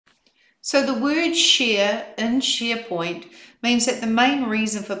So the word share in SharePoint means that the main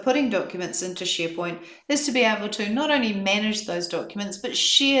reason for putting documents into SharePoint is to be able to not only manage those documents, but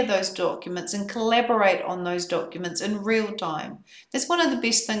share those documents and collaborate on those documents in real time. That's one of the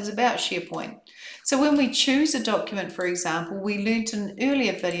best things about SharePoint. So when we choose a document, for example, we learned in an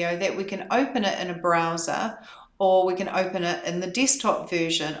earlier video that we can open it in a browser, or we can open it in the desktop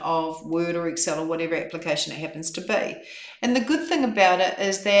version of Word or Excel or whatever application it happens to be. And the good thing about it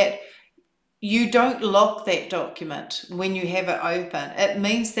is that you don't lock that document when you have it open. It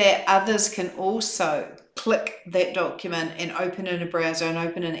means that others can also click that document and open in a browser and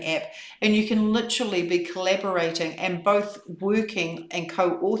open an app, and you can literally be collaborating and both working and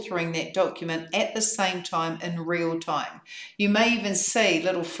co-authoring that document at the same time in real time. You may even see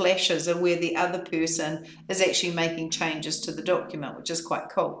little flashes of where the other person is actually making changes to the document, which is quite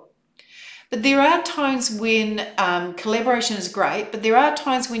cool. But there are times when collaboration is great, but there are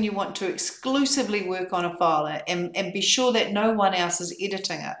times when you want to exclusively work on a file and be sure that no one else is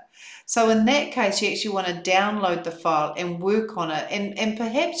editing it. So in that case, you actually want to download the file and work on it. And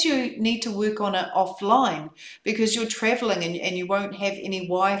perhaps you need to work on it offline because you're traveling and you won't have any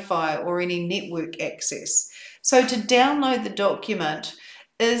Wi-Fi or any network access. So to download the document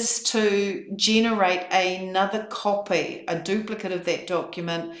is to generate another copy, a duplicate of that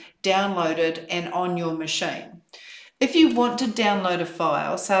document, downloaded and on your machine. If you want to download a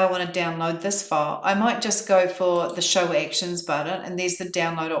file, say I want to download this file, I might just go for the Show Actions button, and there's the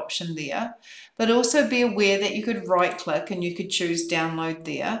download option there. But also be aware that you could right click and you could choose download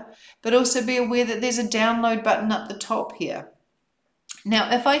there. But also be aware that there's a download button up the top here.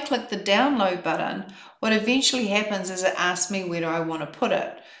 Now, if I click the download button, what eventually happens is it asks me where do I want to put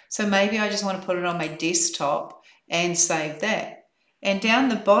it. So maybe I just want to put it on my desktop and save that. And down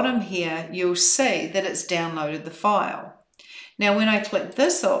the bottom here, you'll see that it's downloaded the file. Now, when I click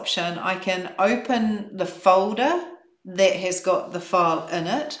this option, I can open the folder that has got the file in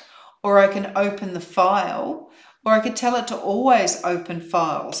it, or I can open the file, or I could tell it to always open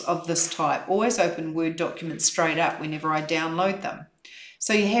files of this type, always open Word documents straight up whenever I download them.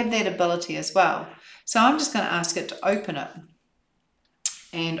 So you have that ability as well. So I'm just going to ask it to open it,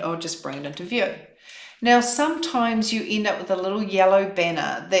 and I'll just bring it into view. Now, sometimes you end up with a little yellow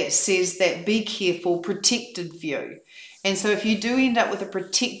banner that says that be careful, protected view. And so if you do end up with a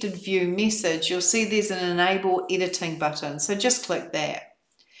protected view message, you'll see there's an enable editing button. So just click that.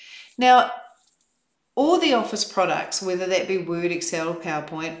 Now, all the Office products, whether that be Word, Excel, or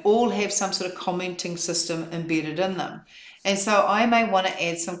PowerPoint, all have some sort of commenting system embedded in them. And so I may want to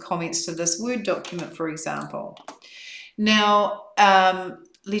add some comments to this Word document, for example. Now,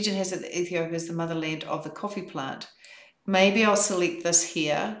 legend has it that Ethiopia is the motherland of the coffee plant. Maybe I'll select this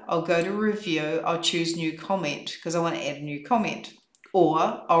here. I'll go to review. I'll choose new comment because I want to add a new comment.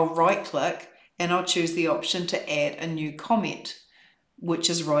 Or I'll right click and I'll choose the option to add a new comment, which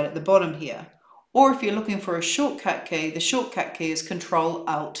is right at the bottom here. Or if you're looking for a shortcut key, the shortcut key is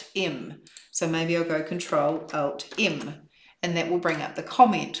Control-Alt-M. So maybe I'll go Control-Alt-M, and that will bring up the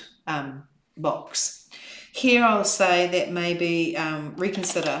comment box. Here I'll say that maybe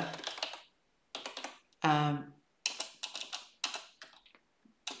reconsider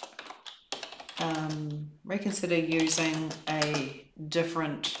reconsider using a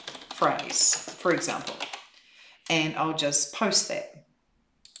different phrase, for example, and I'll just post that.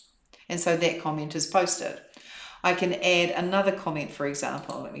 And so that comment is posted. I can add another comment, for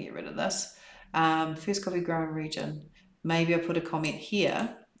example. Let me get rid of this. First coffee growing region. Maybe I put a comment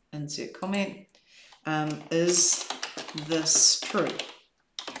here. Insert comment. Is this true?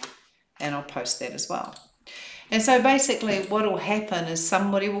 And I'll post that as well. And so basically what will happen is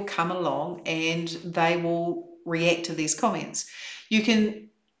somebody will come along and they will react to these comments. You can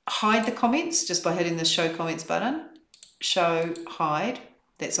hide the comments just by hitting the Show Comments button. Show Hide.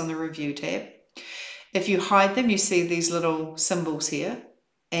 That's on the Review tab. If you hide them, you see these little symbols here.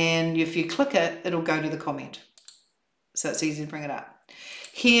 And if you click it, it'll go to the comment. So it's easy to bring it up.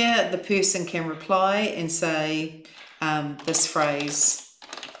 Here, the person can reply and say, this phrase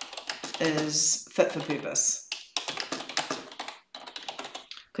is fit for purpose.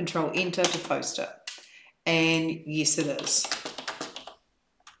 Control-Enter to post it. And yes, it is.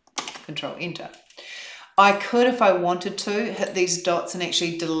 Control-Enter. I could, if I wanted to, hit these dots and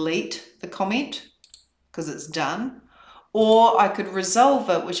actually delete the comment because it's done. Or I could resolve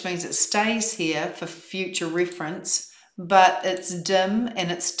it, which means it stays here for future reference, but it's dim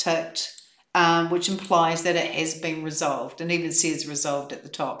and it's ticked, which implies that it has been resolved, and even says resolved at the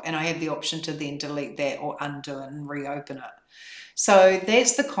top. And I have the option to then delete that or undo it and reopen it. So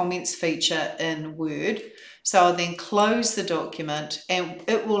that's the comments feature in Word. So I'll then close the document and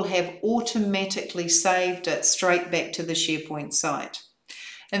it will have automatically saved it straight back to the SharePoint site.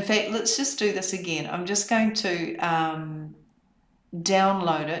 In fact, let's just do this again. I'm just going to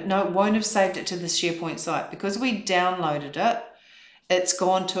download it. No, it won't have saved it to the SharePoint site because we downloaded it. It's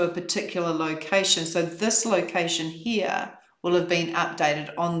gone to a particular location. So this location here will have been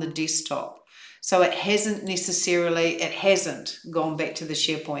updated on the desktop. So it hasn't gone back to the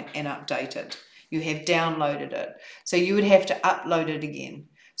SharePoint and updated. You have downloaded it. So you would have to upload it again.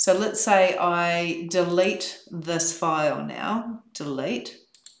 So let's say I delete this file now, delete,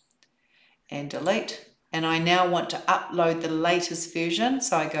 and I now want to upload the latest version.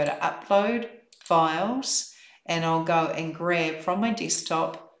 So I go to upload, files, and I'll go and grab from my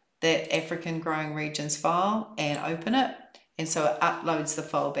desktop that African Growing Regions file and open it. And so it uploads the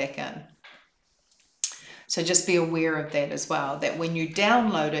file back in. So just be aware of that as well, that when you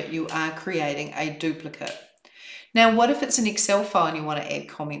download it, you are creating a duplicate. Now, what if it's an Excel file and you want to add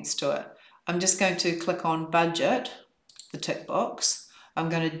comments to it? I'm just going to click on budget, the tick box. I'm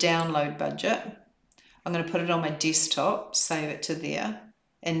going to download budget. I'm going to put it on my desktop, save it to there.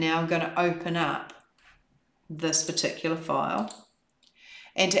 And now I'm going to open up this particular file.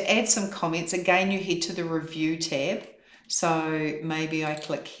 And to add some comments, again, you head to the review tab. So maybe I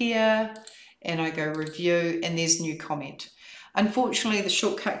click here and I go review and there's new comment. Unfortunately, the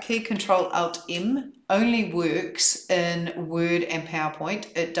shortcut key Control-Alt-M only works in Word and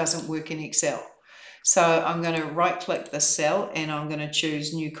PowerPoint. It doesn't work in Excel. So I'm going to right click this cell and I'm going to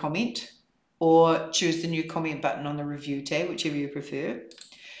choose new comment or choose the new comment button on the review tab, whichever you prefer,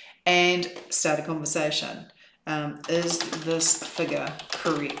 and start a conversation. Is this figure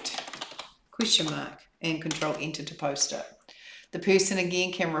correct? Question mark, and Control Enter to post it. The person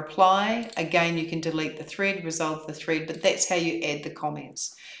again can reply. Again, you can delete the thread, resolve the thread, but that's how you add the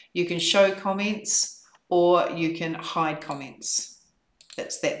comments. You can show comments or you can hide comments.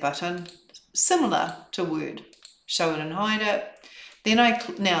 That's that button, similar to Word. Show it and hide it. Then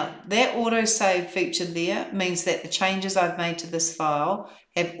now that autosave feature there means that the changes I've made to this file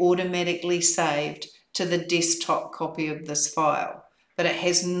have automatically saved to the desktop copy of this file, but it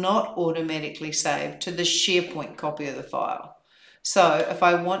has not automatically saved to the SharePoint copy of the file. So if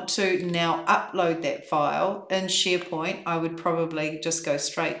I want to now upload that file in SharePoint, I would probably just go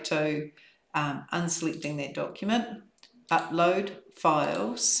straight to unselecting that document, upload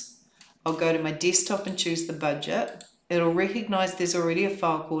files. I'll go to my desktop and choose the budget. It'll recognize there's already a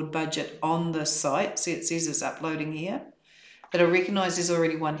file called budget on this site. See, it says it's uploading here. It'll recognize there's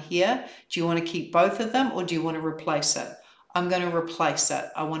already one here. Do you want to keep both of them or do you want to replace it? I'm going to replace it.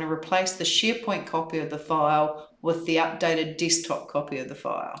 I want to replace the SharePoint copy of the file with the updated desktop copy of the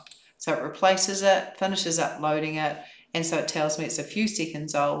file. So it replaces it, finishes uploading it, and so it tells me it's a few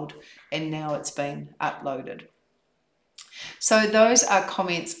seconds old and now it's been uploaded. So those are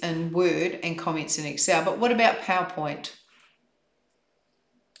comments in Word and comments in Excel. But what about PowerPoint?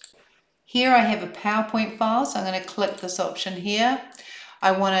 Here I have a PowerPoint file, so I'm going to click this option here.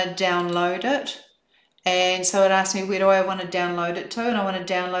 I want to download it. And so it asks me where do I want to download it to, and I want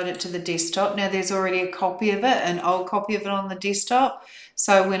to download it to the desktop. Now there's already a copy of it, an old copy of it on the desktop.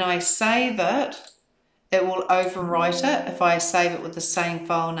 So when I save it, it will overwrite it if I save it with the same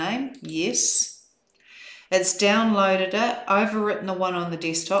file name. Yes. It's downloaded it, overwritten the one on the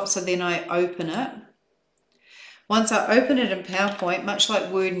desktop, so then I open it. Once I open it in PowerPoint, much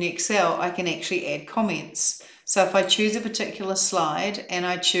like Word and Excel, I can actually add comments. So if I choose a particular slide and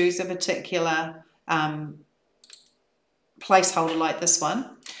I choose a particular placeholder like this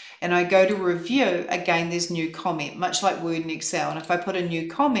one, and I go to review, again there's new comment, much like Word and Excel. And if I put a new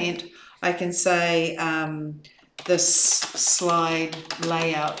comment, I can say this slide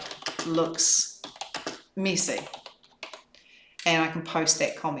layout looks messy, and I can post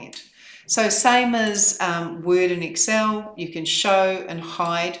that comment. So same as Word and Excel, you can show and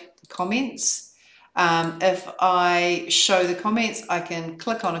hide the comments. If I show the comments, I can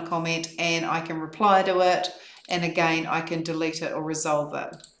click on a comment and I can reply to it, and again I can delete it or resolve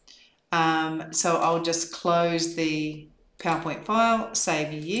it. So I'll just close the PowerPoint file,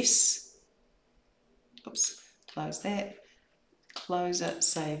 save yes. Oops, close that, close it,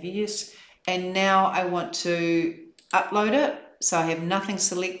 save yes. And now I want to upload it, so I have nothing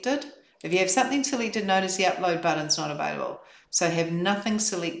selected. If you have something selected, notice the upload button's not available. So I have nothing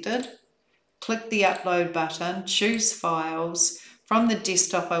selected. Click the upload button, choose files. From the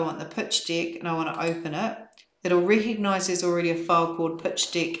desktop, I want the pitch deck and I want to open it. It'll recognize there's already a file called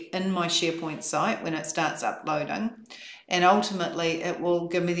pitch deck in my SharePoint site when it starts uploading. And ultimately, it will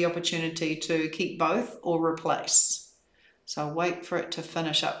give me the opportunity to keep both or replace. So I'll wait for it to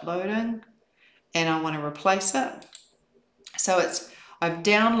finish uploading, and I want to replace it. So I've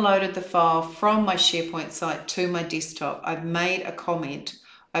downloaded the file from my SharePoint site to my desktop. I've made a comment.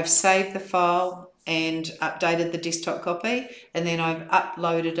 I've saved the file and updated the desktop copy, and then I've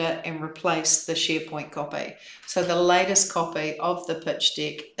uploaded it and replaced the SharePoint copy. So the latest copy of the pitch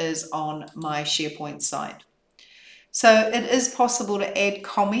deck is on my SharePoint site. So it is possible to add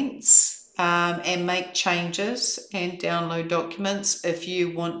comments and make changes and download documents if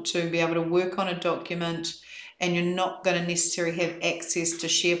you want to be able to work on a document and you're not going to necessarily have access to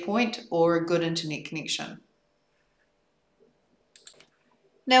SharePoint or a good internet connection.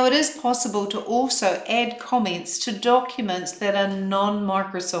 Now, it is possible to also add comments to documents that are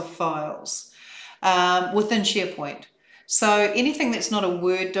non-Microsoft files within SharePoint. So anything that's not a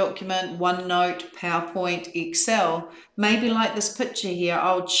Word document, OneNote, PowerPoint, Excel, maybe like this picture here,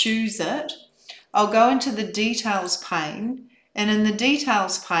 I'll choose it. I'll go into the details pane, and in the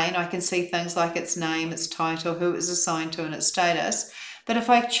details pane, I can see things like its name, its title, who it was assigned to, and its status. But if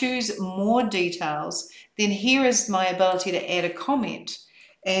I choose more details, then here is my ability to add a comment.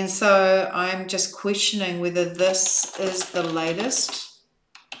 And so I'm just questioning whether this is the latest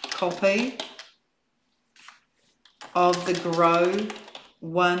copy of the Grow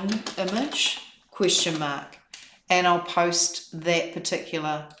 1 image, question mark. And I'll post that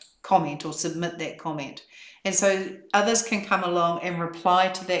particular comment or submit that comment. And so others can come along and reply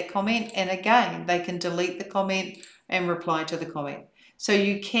to that comment. And again, they can delete the comment and reply to the comment. So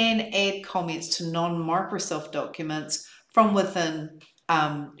you can add comments to non-Microsoft documents from within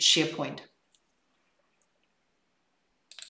SharePoint.